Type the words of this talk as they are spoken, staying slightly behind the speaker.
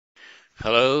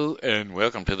Hello and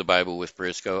welcome to the Bible with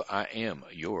Briscoe. I am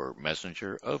your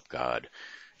messenger of God,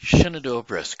 Shenandoah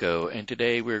Briscoe, and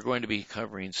today we're going to be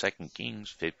covering 2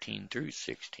 Kings 15 through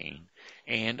 16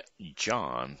 and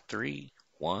John 3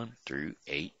 1 through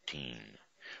 18.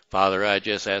 Father, I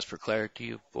just ask for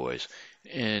clarity of voice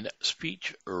and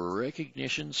speech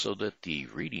recognition so that the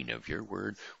reading of your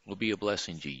word will be a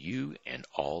blessing to you and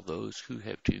all those who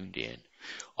have tuned in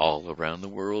all around the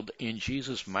world. In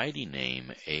Jesus' mighty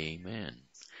name, amen.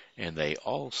 And they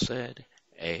all said,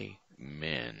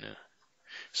 amen.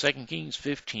 2 Kings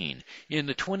 15. In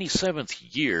the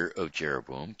 27th year of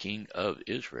Jeroboam, king of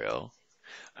Israel,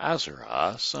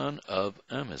 Azariah, son of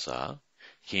Amaziah,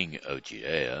 king of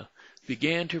Judea,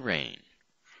 began to reign.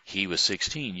 He was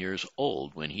 16 years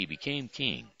old when he became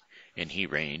king, and he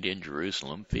reigned in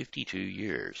Jerusalem 52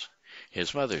 years.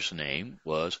 His mother's name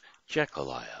was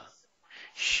Jechaliah.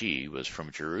 She was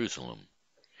from Jerusalem.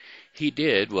 He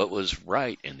did what was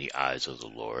right in the eyes of the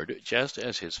Lord, just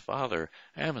as his father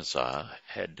Amaziah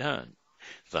had done.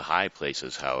 The high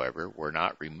places, however, were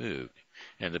not removed,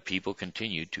 and the people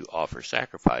continued to offer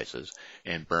sacrifices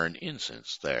and burn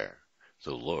incense there.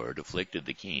 The Lord afflicted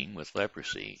the king with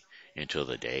leprosy until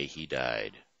the day he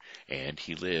died, and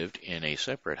he lived in a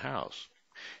separate house.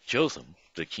 Jotham,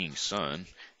 the king's son,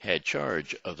 had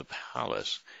charge of the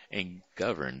palace and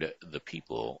governed the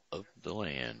people of the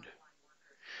land.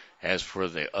 As for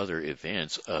the other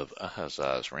events of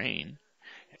Ahaziah's reign,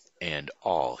 and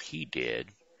all he did,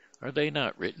 are they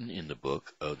not written in the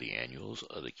book of the annals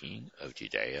of the king of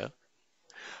Judea?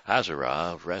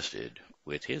 Azariah rested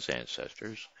with his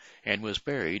ancestors, and was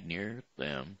buried near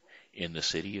them in the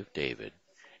city of David,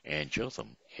 and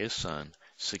Jotham his son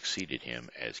succeeded him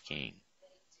as king.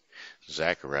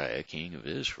 Zechariah king of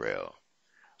Israel.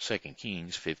 2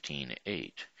 Kings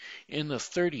 15:8. In the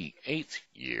 38th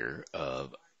year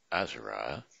of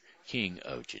Azariah, king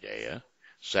of Judea,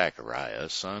 Zechariah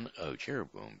son of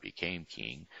Jeroboam became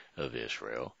king of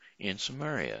Israel in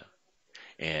Samaria,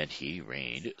 and he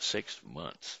reigned 6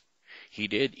 months. He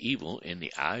did evil in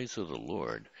the eyes of the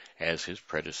Lord, as his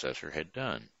predecessor had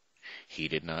done. He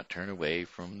did not turn away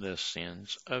from the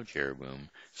sins of Jeroboam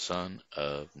son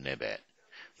of Nebat,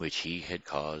 which he had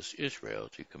caused Israel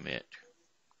to commit.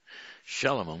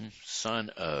 Shallum son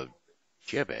of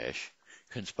Jabesh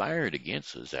conspired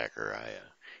against Zechariah.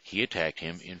 He attacked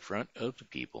him in front of the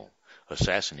people,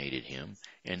 assassinated him,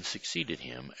 and succeeded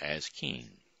him as king.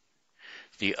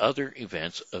 The other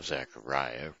events of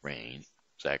Zechariah's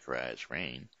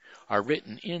reign, are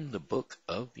written in the book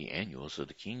of the annals of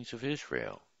the kings of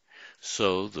Israel.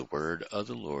 So the word of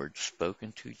the Lord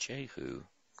spoken to Jehu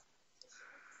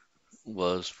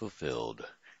was fulfilled.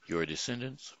 Your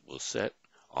descendants will sit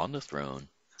on the throne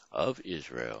of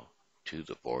Israel to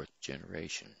the fourth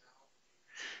generation.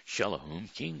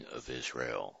 Shallum, king of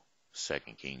Israel.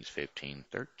 2 Kings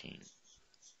 15:13.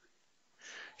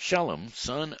 Shallum,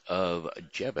 son of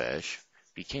Jabesh,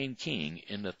 became king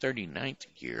in the 39th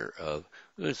year of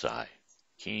Uzziah,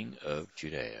 king of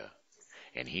Judea,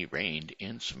 and he reigned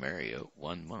in Samaria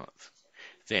 1 month.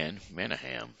 Then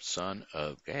Menahem, son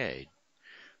of Gad,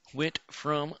 went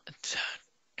from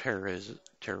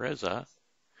Teresa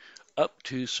up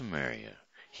to Samaria.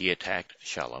 He attacked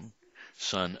Shallum,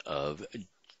 son of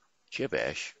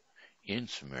Jabesh, in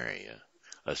Samaria,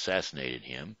 assassinated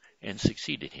him, and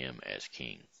succeeded him as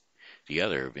king. The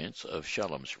other events of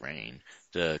Shallum's reign,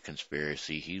 the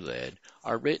conspiracy he led,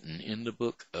 are written in the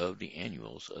book of the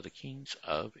annals of the kings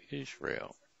of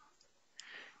Israel.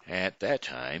 At that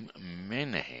time,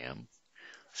 Menahem,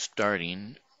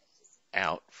 starting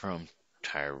out from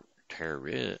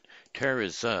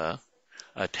Tirzah,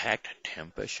 attacked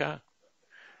Tempeshah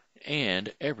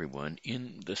and everyone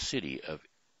in the city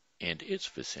and its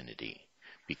vicinity,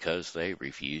 because they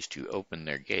refused to open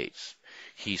their gates.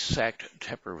 He sacked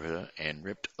Teperah and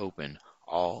ripped open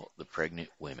all the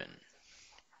pregnant women.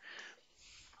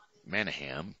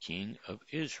 Menahem, king of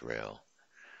Israel.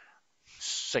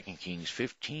 2 Kings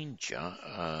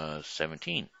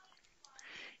 15:17.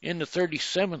 In the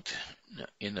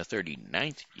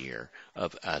 39th year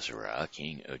of Azariah,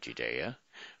 king of Judea,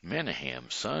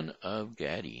 Menahem, son of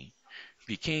Gadi,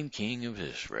 became king of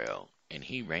Israel, and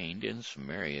he reigned in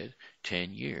Samaria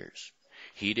 10 years.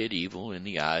 He did evil in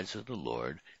the eyes of the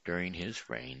Lord during his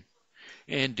reign,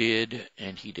 and he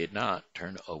did not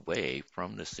turn away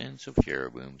from the sins of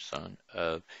Jeroboam son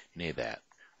of Nebat,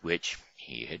 which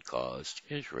he had caused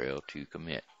Israel to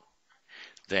commit.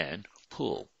 Then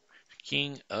Pul,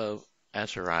 king of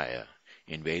Azariah,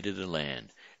 invaded the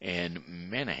land, and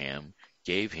Menahem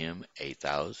gave him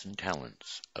 1,000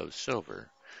 talents of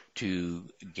silver to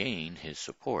gain his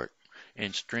support,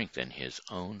 and strengthen his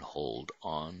own hold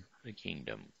on the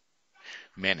kingdom.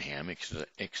 Menahem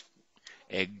exacted,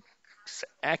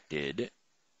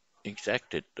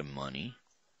 exacted the money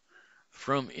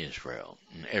from Israel.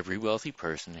 And every wealthy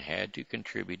person had to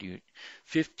contribute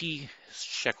 50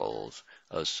 shekels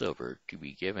of silver to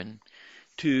be given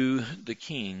to the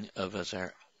king of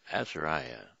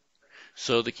Azariah.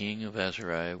 So the king of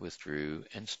Azariah withdrew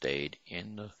and stayed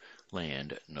in the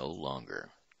land no longer.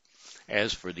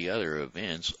 As for the other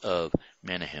events of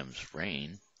Menahem's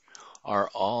reign, are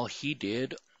all he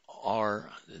did, are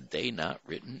they not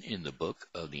written in the book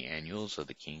of the annals of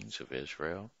the kings of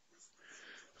Israel?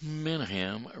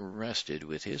 Menahem rested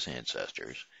with his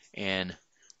ancestors, and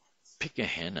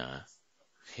Pekahana,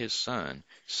 his son,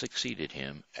 succeeded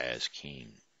him as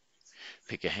king.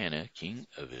 Pekahana, king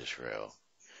of Israel.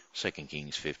 2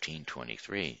 Kings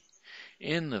 15:23.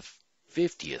 In the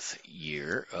 50th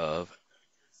year of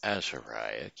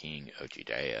Azariah, king of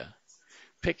Judea,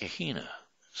 Pekahina,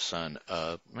 son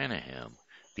of Menahem,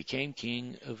 became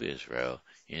king of Israel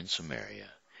in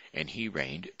Samaria, and he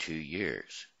reigned 2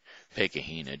 years.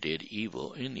 Pekahina did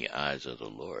evil in the eyes of the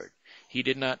Lord. He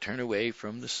did not turn away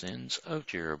from the sins of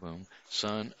Jeroboam,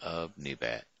 son of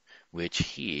Nebat, which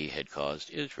he had caused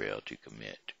Israel to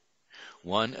commit.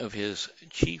 One of his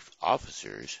chief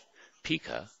officers,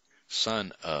 Pekah,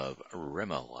 son of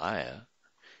Remaliah,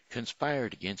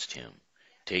 conspired against him,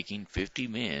 taking 50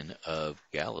 men of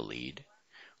Galilee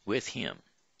with him.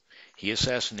 He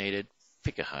assassinated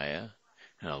Pekahiah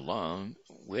along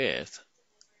with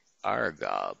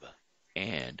Argob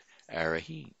and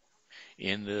Arahi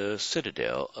in the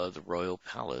citadel of the royal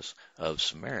palace of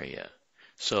Samaria.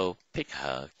 So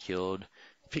Pekah killed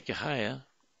Pekahiah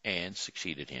and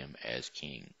succeeded him as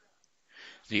king.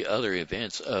 The other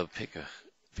events of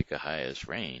Pekahiah's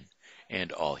reign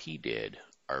and all he did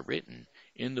are written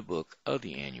in the book of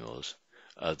the annals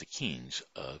of the kings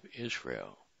of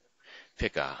Israel.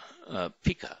 Pekah,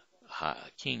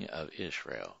 king of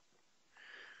Israel.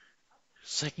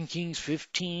 2 Kings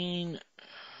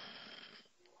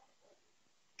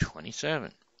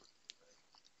 15:27.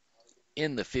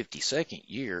 In the 52nd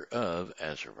year of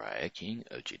Azariah, king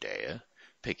of Judea,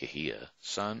 Pekahiah,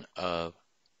 son of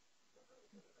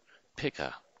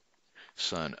Pekah,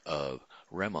 son of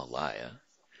Remaliah,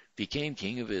 became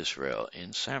king of Israel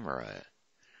in Samaria,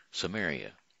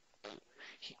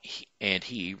 and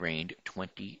he reigned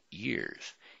 20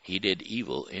 years. He did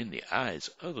evil in the eyes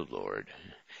of the Lord,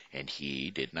 and he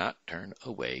did not turn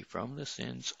away from the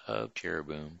sins of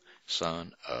Jeroboam,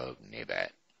 son of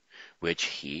Nebat, which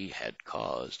he had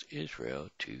caused Israel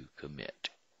to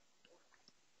commit.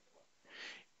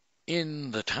 In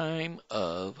the time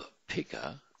of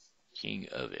Pekah, king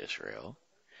of Israel,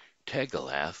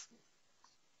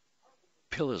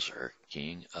 Tiglath-Pileser,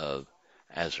 king of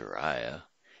Azariah,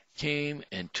 came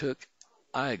and took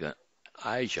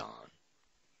Ijon,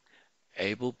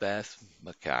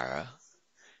 Abel-Beth-Maachah,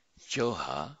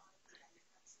 Johah,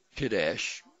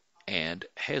 Kadesh, and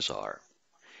Hazar.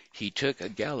 He took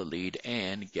Galilee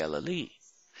and Galilee,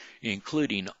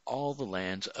 including all the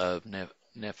lands of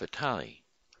Naphtali,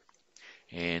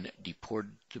 and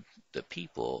deported the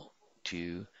people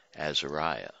to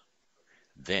Azariah.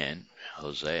 Then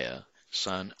Hosea,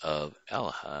 son of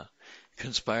Elah,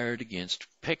 conspired against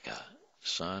Pekah,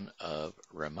 son of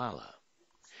Remaliah.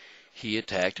 He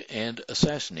attacked and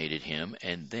assassinated him,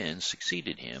 and then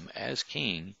succeeded him as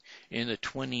king in the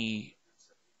 20th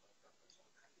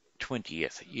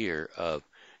year of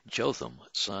Jotham,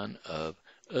 son of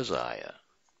Uzziah.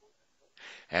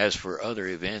 As for other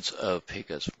events of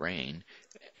Pekah's reign,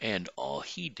 and all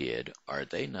he did, are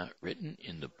they not written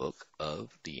in the book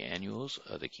of the annals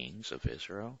of the kings of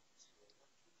Israel?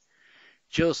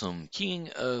 Jotham,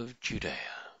 king of Judea,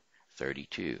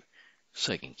 32.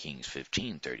 2 Kings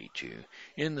 15:32.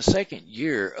 In the 2nd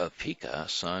year of Pekah,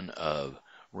 son of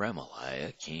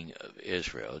Remaliah, king of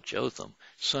Israel, Jotham,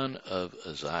 son of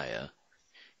Uzziah,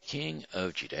 king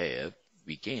of Judea,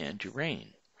 began to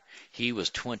reign. He was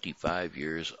 25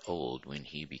 years old when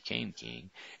he became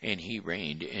king, and he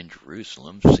reigned in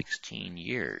Jerusalem 16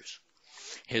 years.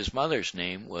 His mother's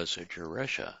name was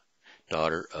Jerusha,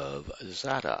 daughter of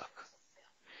Zadok.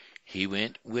 He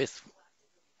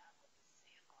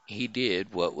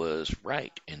did what was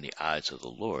right in the eyes of the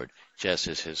Lord, just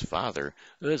as his father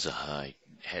Uzziah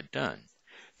had done.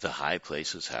 The high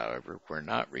places, however, were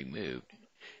not removed,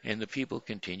 and the people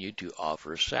continued to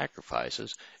offer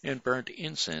sacrifices and burnt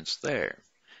incense there.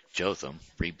 Jotham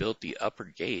rebuilt the upper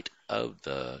gate of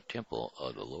the temple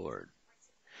of the Lord.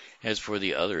 As for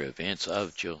the other events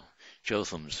of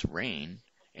Jotham's reign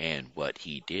and what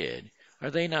he did, Are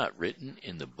they not written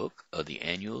in the book of the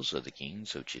annals of the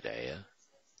kings of Judea?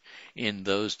 In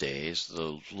those days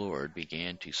the Lord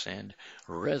began to send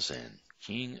Rezin,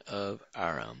 king of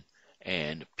Aram,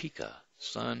 and Pekah,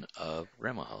 son of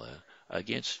Remaliah,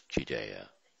 against Judea.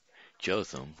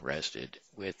 Jotham rested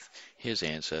with his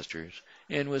ancestors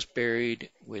and was buried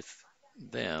with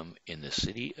them in the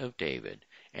city of David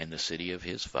and the city of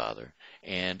his father,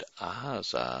 and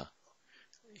Ahaziah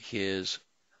his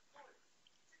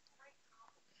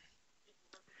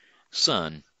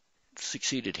son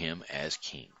succeeded him as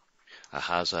king.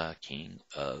 Ahaziah, king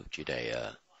of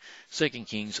Judea. 2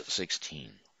 Kings 16.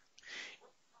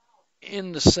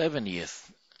 In the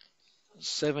 17th,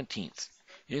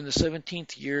 in the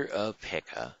 17th year of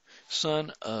Pekah,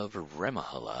 son of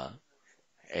Remaliah,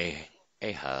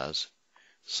 Ahaz,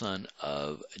 son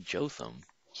of Jotham,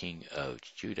 king of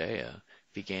Judea,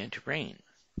 began to reign.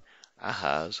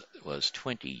 Ahaz was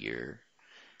 20 years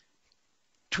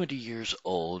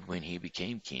old when he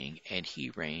became king, and he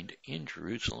reigned in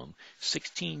Jerusalem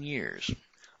 16 years.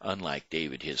 Unlike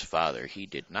David his father, he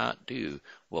did not do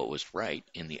what was right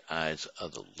in the eyes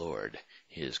of the Lord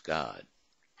his God.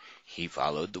 He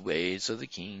followed the ways of the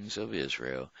kings of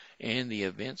Israel and the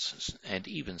events, and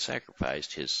even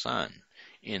sacrificed his son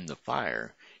in the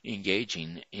fire,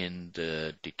 engaging in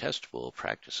the detestable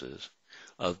practices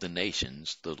of the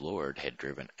nations the Lord had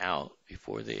driven out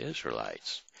before the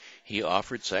Israelites. He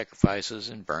offered sacrifices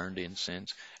and burned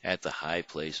incense at the high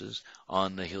places,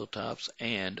 on the hilltops,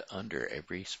 and under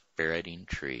every spreading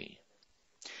tree.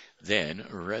 Then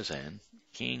Rezin,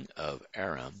 king of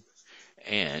Aram,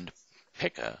 and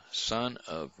Pekah, son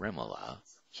of Remaliah,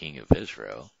 king of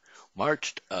Israel,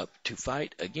 marched up to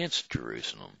fight against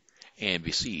Jerusalem, and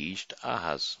besieged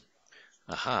Ahaz,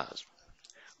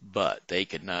 but they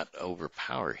could not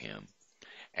overpower him.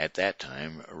 At that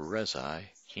time Rezai,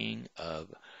 king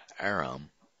of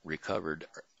Aram, recovered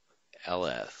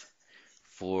Elath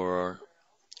for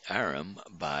Aram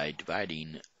by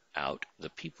dividing out the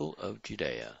people of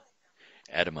Judea.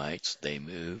 Edomites they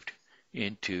moved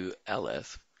into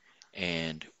Elath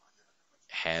and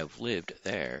have lived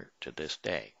there to this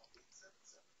day.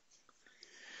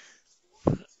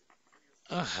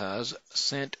 Ahaz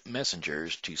sent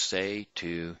messengers to say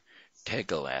to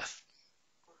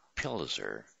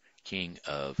Tiglath-Pileser, king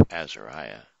of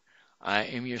Azariah, I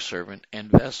am your servant and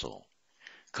vessel.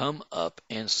 Come up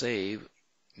and save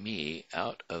me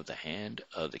out of the hand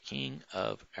of the king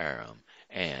of Aram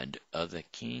and of the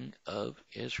king of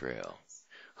Israel,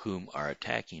 whom are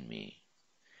attacking me.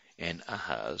 And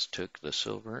Ahaz took the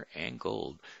silver and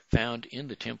gold found in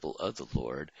the temple of the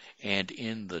Lord and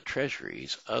in the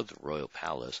treasuries of the royal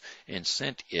palace, and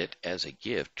sent it as a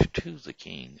gift to the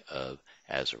king of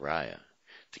Azariah.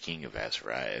 The king of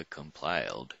Azariah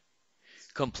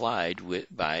complied with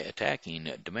by attacking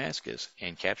Damascus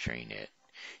and capturing it.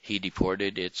 He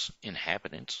deported its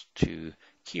inhabitants to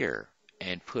Kir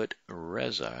and put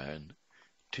Rezin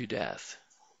to death.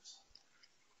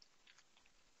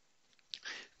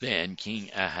 Then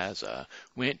King Ahaziah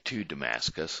went to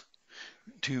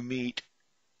meet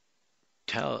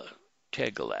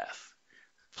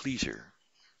Tiglath-Pileser,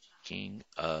 king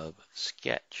of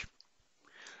Sketch,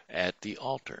 at the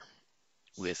altar,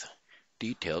 with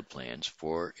detailed plans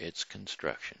for its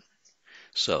construction.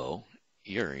 So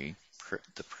Uri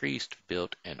the priest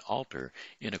built an altar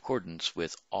in accordance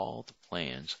with all the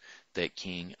plans that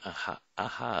King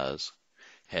Ahaz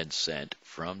had sent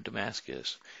from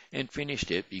Damascus, and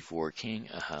finished it before King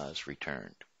Ahaz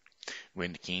returned.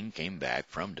 When the king came back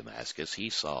from Damascus, he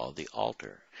saw the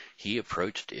altar. He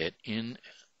approached it and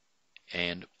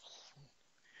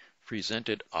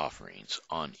presented offerings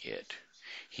on it.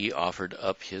 He offered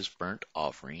up his burnt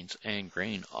offerings and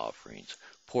grain offerings,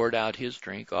 poured out his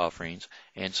drink offerings,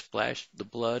 and splashed the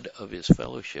blood of his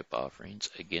fellowship offerings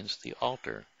against the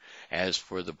altar. As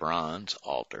for the bronze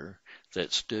altar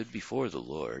that stood before the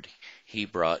Lord, he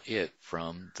brought it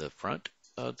from the front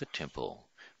of the temple,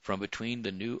 from between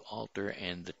the new altar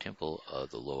and the temple of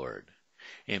the Lord,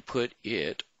 and put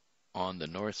it on the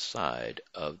north side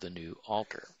of the new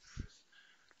altar.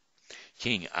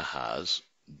 King Ahaz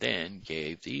then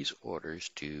gave these orders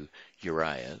to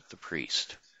Uriah the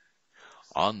priest.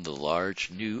 On the large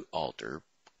new altar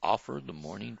offer the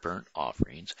morning burnt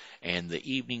offerings and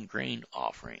the evening grain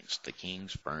offerings, the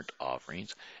king's burnt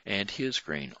offerings and his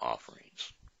grain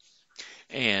offerings,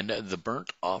 and the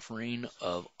burnt offering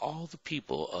of all the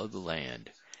people of the land,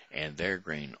 and their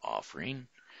grain offering,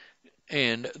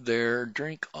 and their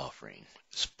drink offering.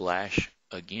 Splash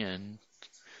again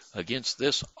against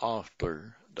this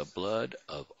altar the blood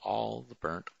of all the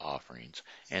burnt offerings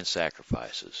and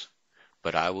sacrifices.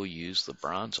 but I will use the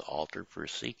bronze altar for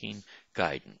seeking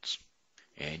guidance.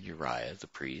 And Uriah the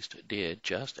priest did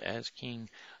just as King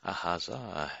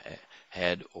Ahaziah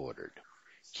had ordered.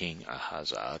 King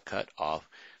Ahaziah cut off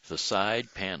the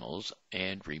side panels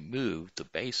and removed the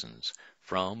basins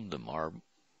from the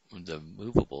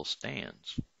movable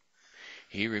stands.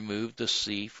 He removed the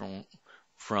sea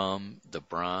from the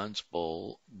bronze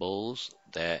bowls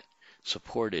that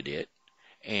supported it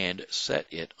and set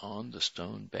it on the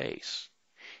stone base.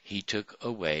 He took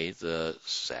away the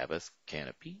Sabbath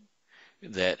canopy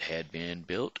that had been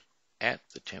built at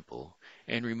the temple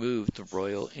and removed the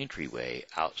royal entryway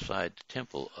outside the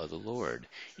temple of the Lord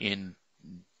in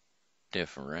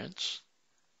deference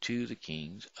to the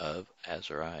kings of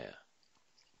Azariah.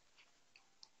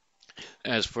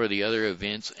 As for the other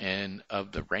events and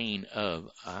of the reign of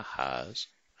Ahaz,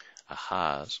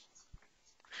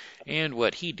 and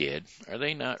what he did, are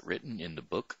they not written in the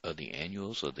book of the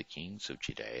annals of the kings of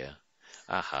Judea?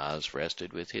 Ahaz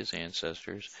rested with his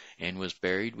ancestors and was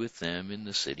buried with them in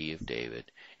the city of David,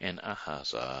 and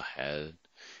Ahaziah had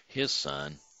his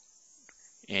son,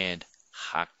 and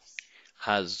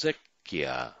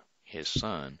Hezekiah his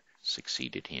son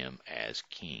succeeded him as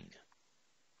king.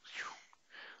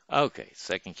 Okay,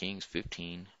 2 Kings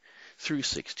 15 through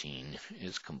 16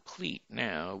 is complete.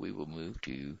 Now we will move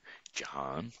to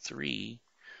John 3,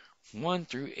 1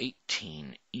 through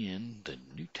 18 in the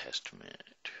New Testament.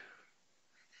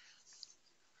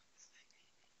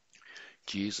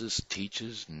 Jesus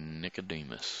teaches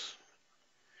Nicodemus.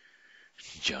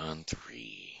 John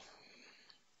 3.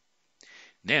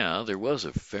 Now there was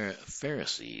a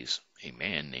Pharisees, a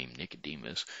man named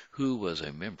Nicodemus, who was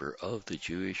a member of the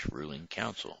Jewish ruling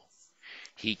council.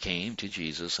 He came to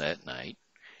Jesus at night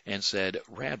and said,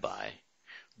 Rabbi,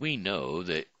 we know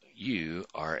that you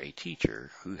are a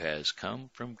teacher who has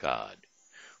come from God,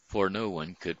 for no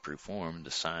one could perform the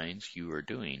signs you are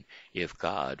doing if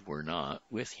God were not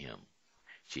with him.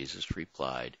 Jesus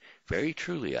replied, Very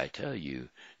truly I tell you,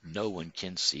 no one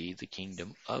can see the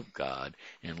kingdom of God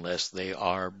unless they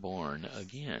are born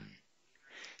again.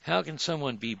 How can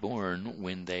someone be born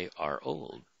when they are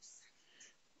old?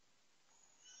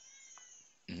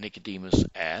 Nicodemus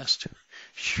asked,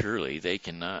 Surely they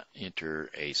cannot enter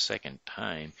a second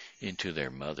time into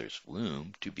their mother's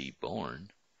womb to be born.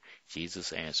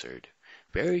 Jesus answered,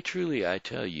 Very truly I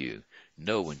tell you,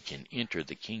 no one can enter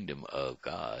the kingdom of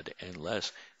God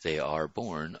unless they are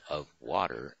born of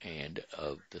water and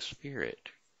of the Spirit.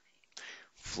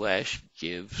 Flesh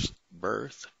gives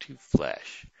birth to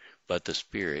flesh, but the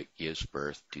Spirit gives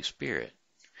birth to spirit.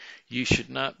 You should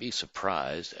not be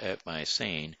surprised at my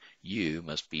saying, You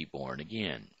must be born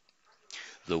again.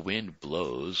 The wind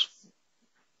blows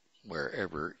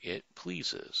wherever it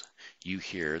pleases. You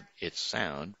hear its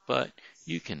sound, but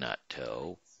you cannot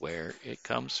tell where it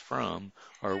comes from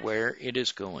or where it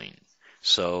is going.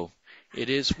 So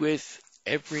it is with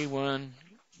everyone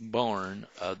born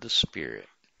of the Spirit.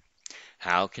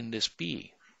 How can this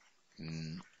be?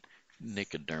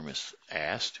 Nicodemus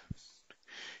asked.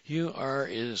 You are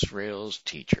Israel's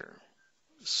teacher,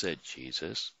 said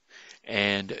Jesus,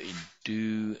 and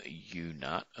do you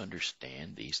not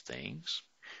understand these things?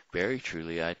 Very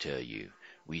truly I tell you,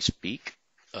 we speak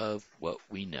of what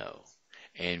we know,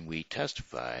 and we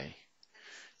testify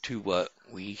to what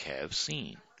we have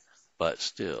seen. But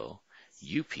still,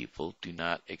 you people do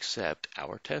not accept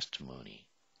our testimony.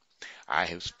 I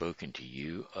have spoken to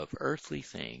you of earthly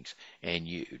things, and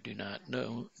you do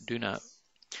not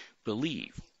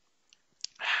believe.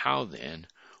 How then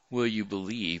will you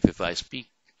believe if I speak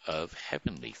of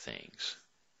heavenly things?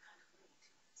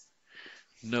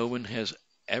 No one has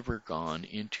ever gone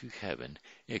into heaven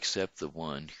except the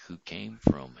one who came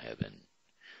from heaven,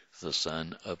 the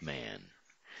Son of Man.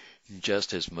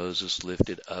 Just as Moses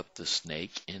lifted up the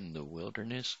snake in the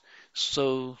wilderness,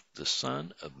 so the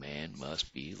Son of Man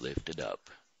must be lifted up,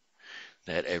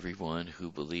 that everyone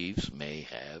who believes may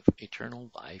have eternal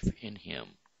life in him.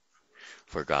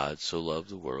 For God so loved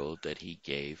the world that he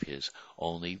gave his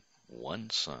only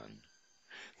one Son,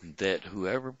 that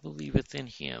whoever believeth in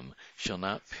him shall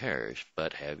not perish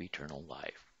but have eternal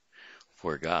life.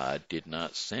 For God did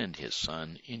not send his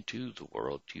Son into the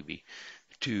world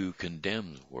to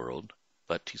condemn the world,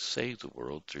 but to save the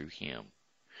world through him.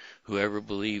 Whoever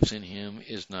believes in him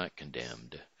is not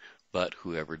condemned, but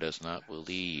whoever does not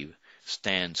believe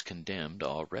stands condemned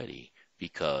already,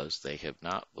 because they have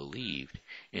not believed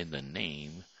in the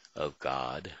name of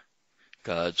God,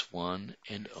 God's one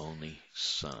and only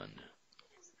Son.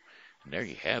 And there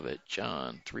you have it,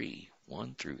 John 3,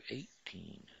 1 through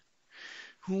 18.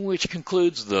 Which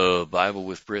concludes the Bible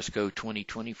with Briscoe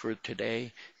 2020 for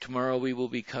today. Tomorrow we will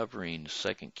be covering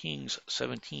 2 Kings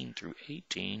 17 through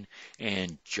 18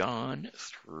 and John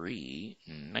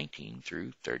 3:19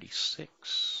 through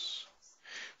 36.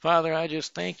 Father, I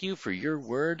just thank you for your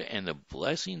word and the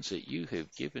blessings that you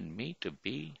have given me to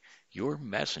be your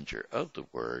messenger of the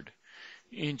word.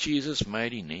 In Jesus'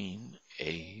 mighty name,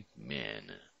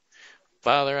 amen.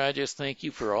 Father, I just thank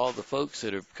you for all the folks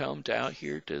that have come out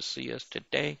here to see us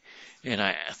today. And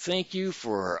I thank you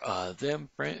for them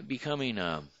becoming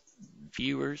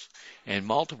viewers and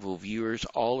multiple viewers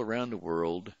all around the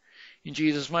world. In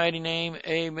Jesus' mighty name,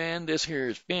 amen. This here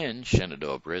has been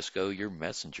Shenandoah Briscoe, your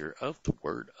messenger of the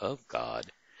Word of God,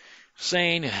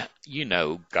 saying, you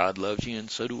know, God loves you and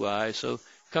so do I. So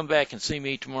come back and see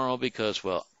me tomorrow because,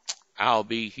 well, I'll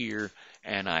be here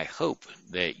and I hope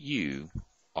that you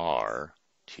are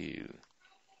too.